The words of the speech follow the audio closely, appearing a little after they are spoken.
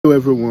Hello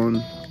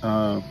everyone,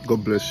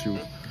 God bless you.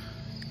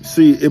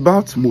 See,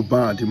 about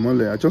Mohbad,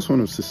 Imole, I just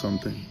want to say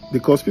something.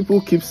 Because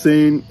people keep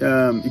saying,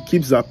 it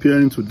keeps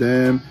appearing to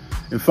them.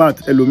 In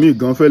fact, Elomi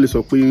Gonfele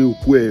so pe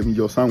oku e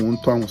yo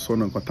sawon to awon so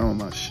na nkan tawon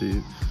ma se.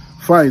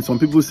 Fine, some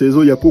people say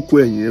so ye koku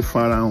eyin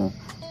farahàn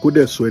kó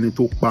dẹ̀ sọ ẹni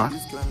tó pa.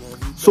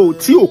 So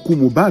tí òkú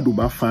Mohbad ò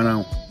bá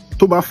farahàn,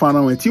 tó bá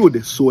farahàn tí ò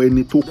dẹ̀ sọ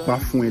ẹni tó pa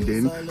fún ẹ,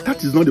 then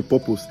that is not the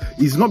purpose.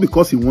 It's not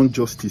because he wants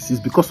justice, it's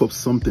because of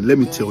something. Let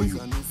me tell you.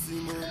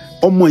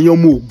 Ọmọ yẹn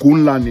ọmọ ògo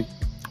ńlá ni.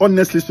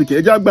 Honestly speaking,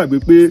 ẹ já gbàgbé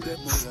pé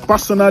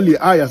personally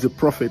I as a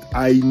prophet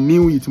I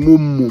knew it, mo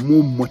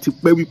mọ̀ ti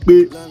pẹ́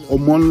wípé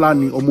ọmọ ńlá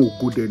ni, ọmọ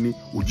ògo dẹ̀ ni,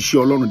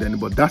 òjíṣẹ́ Ọlọ́run dẹ̀ ni,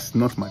 but that's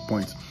not my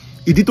point.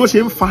 Ìdí tó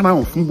ṣe ń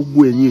farahàn fún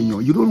gbogbo ẹ̀yin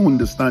èèyàn, you don't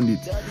understand it.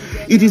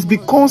 It is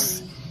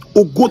because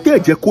ògo tẹ́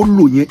ẹ jẹ́ kó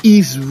lò yẹn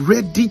is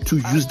ready to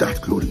use that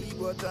glory.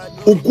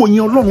 Ògo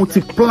yẹn Ọlọ́run ti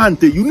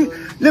plant it. You need,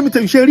 let me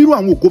tell you, ṣe rírú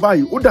àwọn ògo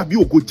báyìí ó dàbí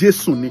ògo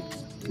Jésù ni.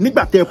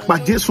 Nígbà tẹ́ ẹ pa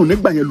Jésù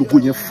nígbà yẹn lògo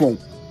yẹn fọhùn.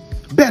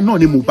 Bẹ́ẹ̀ náà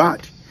ni Mohbad.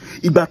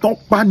 Ìgbà tán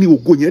pa ni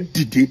ògo yẹn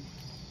dìde.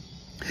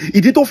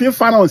 Ìdí tó fi ń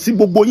farahàn sí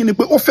gbogbo yín ni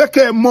pé ó fẹ́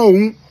kẹ́ ẹ mọ̀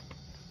òun.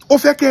 Ó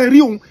fẹ́ kẹ́ ẹ rí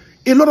òun.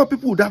 A lot of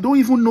people that don't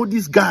even know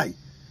this guy,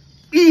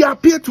 he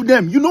appeared to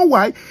them. You know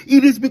why?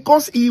 It is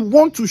because he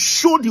wants to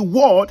show the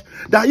world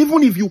that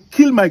even if you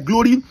kill my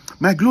glory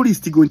is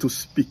still going to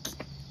speak.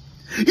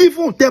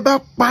 Even tẹ́ bá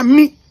pa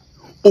mí,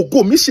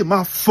 ògo mi ṣì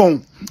máa fọhùn.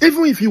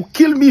 Even if you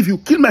kill me, if you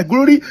kill my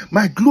glory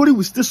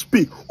will still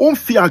speak. Ó ń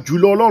fi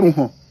àjùlọ Ọlọ́run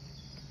hàn.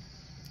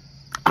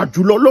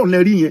 Àjùlọ Ọlọ́run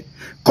lẹ rí yẹn.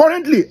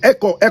 Currently,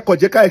 ẹkọ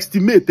jẹ́ ká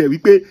estimate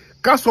wípé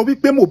ká sọ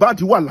wípé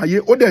Mohbad wà láyé,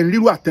 ó dẹ̀ ń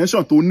rírú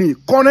attention tó ní.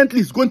 Currently,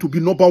 is going to be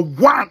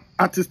 #1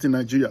 artist in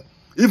Nigeria,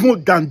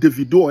 even than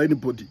Davido or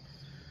anybody.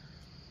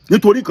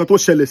 Nítorí nǹkan tó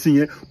ṣẹlẹ̀ sí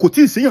yẹn, kò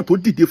tí ì séyàn tó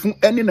dìde fún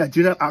any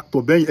Nigerian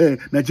actor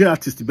Nigerian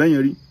artist bẹ́ẹ̀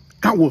yẹn rí.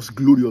 That was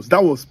glorious.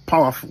 That was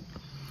powerful.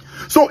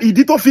 So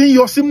ìdí tó fi ń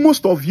yọ sí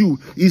most of you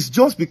is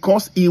just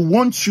because he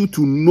wants you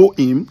to know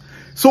him.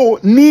 So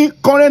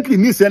currently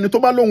ní ìsẹ́ni tó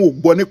bá lóun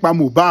ò gbọ́ nípa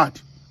Mohbad,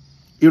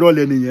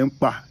 ìrọ̀lẹ́ nìyẹn ń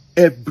pa.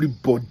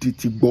 Everybody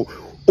ti gbọ́.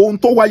 Ohun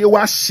tó wáyé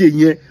wá ṣe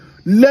yẹn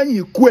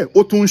lẹ́yìn ikú ẹ̀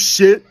ó tún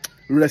ṣe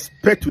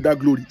respect to that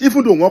glory.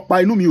 Even though wọ́n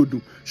pa inú mi ò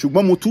dùn,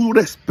 ṣùgbọ́n mo tún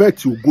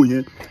respect ògo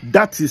yẹn.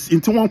 That is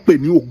in tí wọ́n ń pè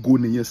ní ògo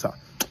nìyẹn sir.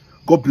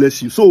 God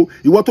bless you. So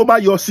ìwọ tó bá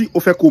yọ sí ó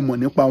fẹ́ kó mọ̀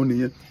nípa òun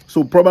nìyẹn.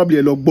 So probably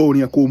ẹ lọ gbọ́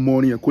orin yẹn kó mọ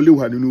orin yẹn kó lè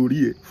wà nínú orí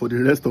ẹ̀ for the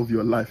rest of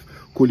your life.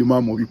 Kó lè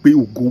máa mọ̀ wípé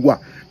ògo wà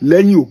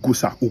lẹ́yìn ògo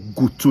sà,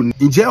 ògo tún ni.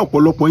 Ǹjẹ́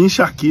ọ̀pọ̀lọpọ̀ yín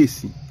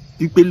ṣàkíyèsí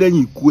wípé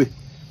lẹ́yìn ikú ẹ̀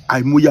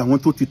àìmọye àwọn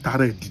tó ti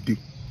tara ẹ̀ dìde?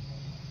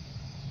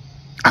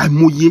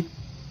 Àìmọye.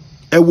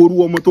 Ẹ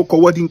worú ọmọ tó kọ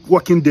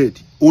Walking Dead,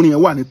 orin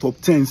yẹn wà ní top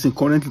 10 sin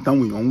currently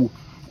táwọn èèyàn ń wò.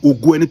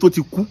 Ògo ẹni tó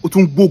ti kú ó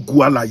tún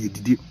gbógo alààyè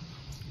dìde.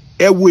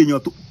 Ẹ wo èèyàn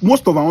tó,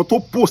 most of àwọn tó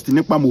post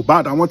nípa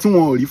Mohbad, àwọn tí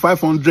wọ́n rí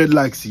 500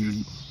 likes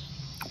rí,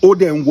 ó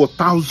dẹ̀ ń wọ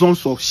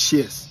thousands of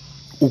shares.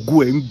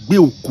 Ògo ẹ̀ ń gbé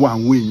ògo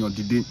àwọn èèyàn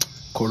dìde.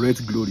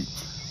 Correct glory.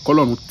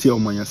 Kọ́lọ́run tẹ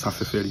ọmọ yẹn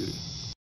sáfẹ́fẹ́ rere.